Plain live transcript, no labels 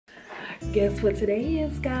Guess what today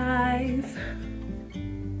is, guys?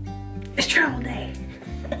 It's travel day.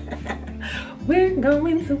 We're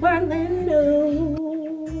going to Orlando.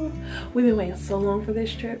 We've been waiting so long for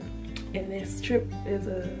this trip, and this trip is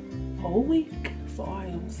a whole week, so I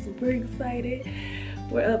am super excited.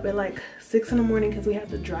 We're up at like 6 in the morning because we have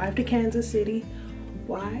to drive to Kansas City.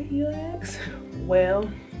 Why, you ask? Well,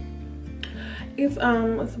 it's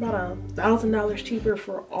about $1,000 cheaper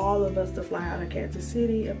for all of us to fly out of Kansas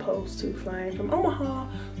City opposed to flying from Omaha.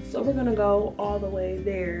 So we're gonna go all the way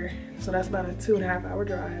there. So that's about a 2.5 hour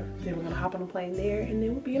drive. Then we're gonna hop on a plane there, and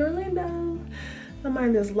then we'll be in Orlando. I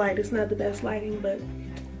mind this light, it's not the best lighting, but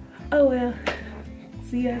oh well.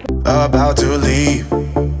 See ya. About to leave,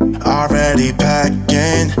 already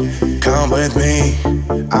packing. Come with me,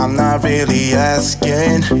 I'm not really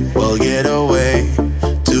asking. We'll get away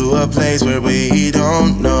to a place where we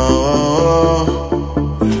don't know.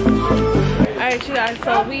 Alright, you guys,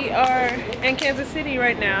 so we are in Kansas City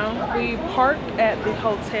right now. We parked at the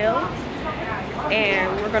hotel,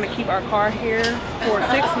 and we're gonna keep our car here for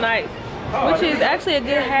 6 nights, which is actually a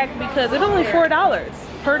good hack because it's only $4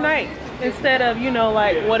 per night instead of, you know,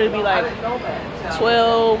 like what it'd be like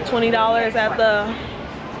 $12, $20 at the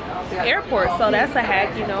airport. So that's a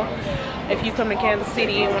hack, you know. If you come to Kansas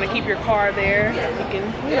City and want to keep your car there, you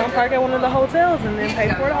can, you know, park at one of the hotels and then pay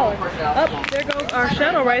 $4. Up there goes our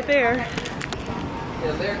shuttle right there.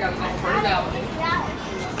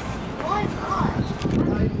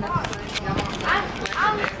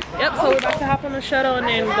 Yep, so we're about to hop on the shuttle and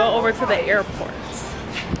then go over to the airport.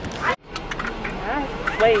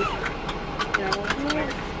 Wait.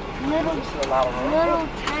 Little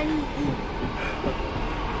tiny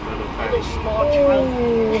small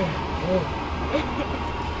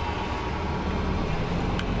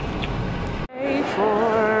Pay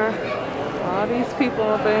for all these people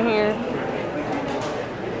up in here.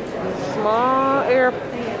 A small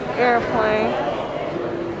airplane.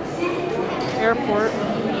 Airport.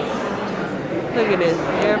 Look at this.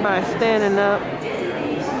 Everybody standing up.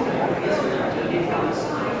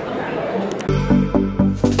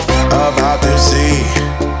 About to see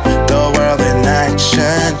the world in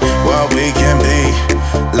action, what we can be,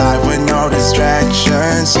 life with no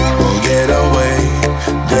distractions. We'll get away,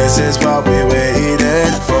 this is what we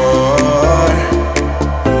waited for.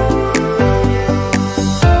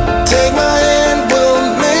 Take my hand,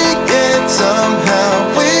 we'll make it somehow.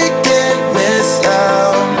 We can't miss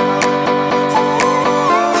out.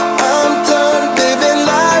 I'm done living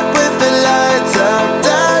life with the lights out,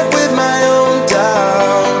 die with my own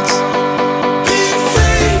doubts. Be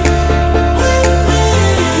free with me.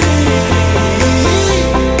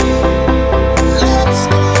 Let's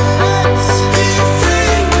be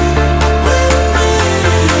free with me.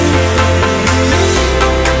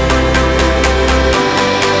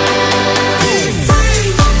 Be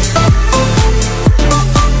free.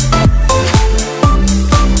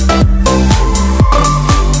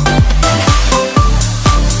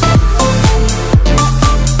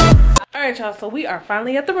 Alright, y'all, so we are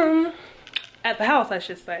finally at the room. At the house, I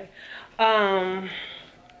should say.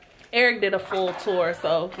 Eric did a full tour,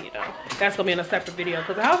 so, you know, that's gonna be in a separate video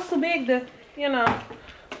because the house is too big to, you know,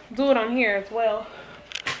 do it on here as well.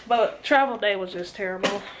 But travel day was just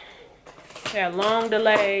terrible. We had long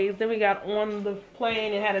delays. Then we got on the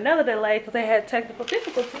plane and had another delay because they had technical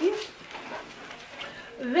difficulties.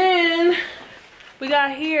 Then we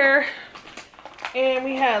got here and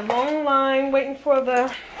we had long line waiting for a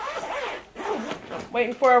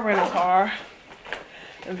rental car.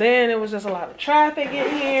 And then it was just a lot of traffic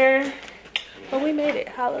in here. But we made it.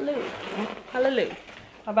 Hallelujah. Hallelujah.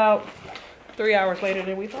 About 3 hours later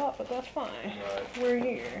than we thought, but that's fine. We're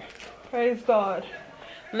here. Praise God.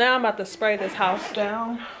 Now I'm about to spray this house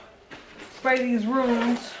down. Spray these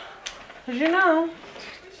rooms. Because you know,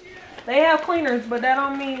 they have cleaners, but that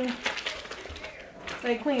don't mean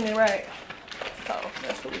they clean it right. So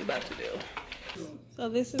that's what we're about to do. So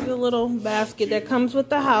this is a little basket that comes with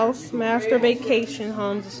the house. Master Vacation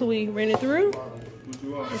Homes. This is what we rented through.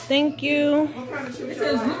 Thank you. It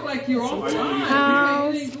says look like you're offline.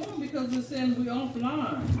 House. It ain't going because it says we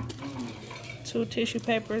offline. 2 tissue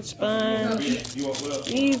paper, sponge.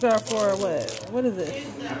 These are for what? What is this?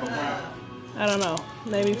 I don't know.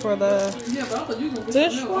 Maybe for the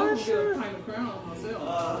dishwasher?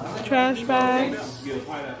 Trash bags.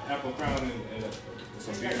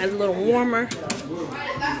 Has a little warmer.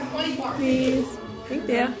 These. I think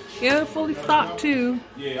they're fully stocked too.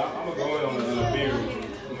 Yeah, I'm gonna go in on a little beer.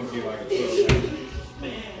 I'm gonna get like a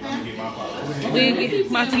 12. We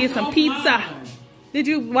about to get some pizza. Did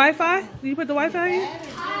you Wi-Fi? Did you put the Wi-Fi in?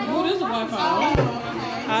 What is the Wi-Fi?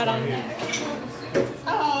 I don't know.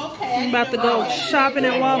 Oh, okay. I'm about to go shopping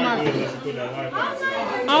at Walmart.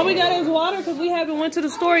 All we got is water because we haven't went to the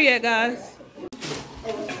store yet, guys.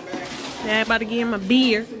 Yeah, I'm about to give him a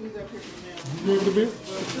beer. You drink the beer?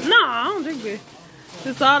 No, I don't drink beer.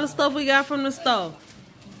 It's all the stuff we got from the store.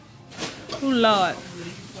 Oh, Lord.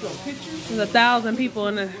 There's 1,000 people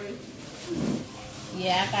in there.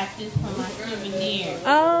 Yeah, I got this from my souvenir.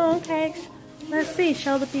 Oh, okay. Let's see.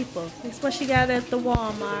 Show the people. This is what she got at the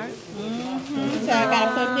Walmart. So I got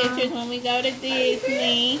to put pictures when we go to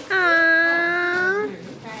Disney. Aww.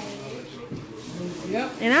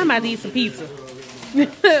 And I'm about to eat some pizza.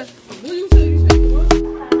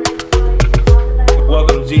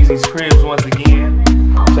 Welcome to Jeazie's Cribs once again.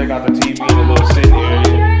 Check out the TV in a little sitting here.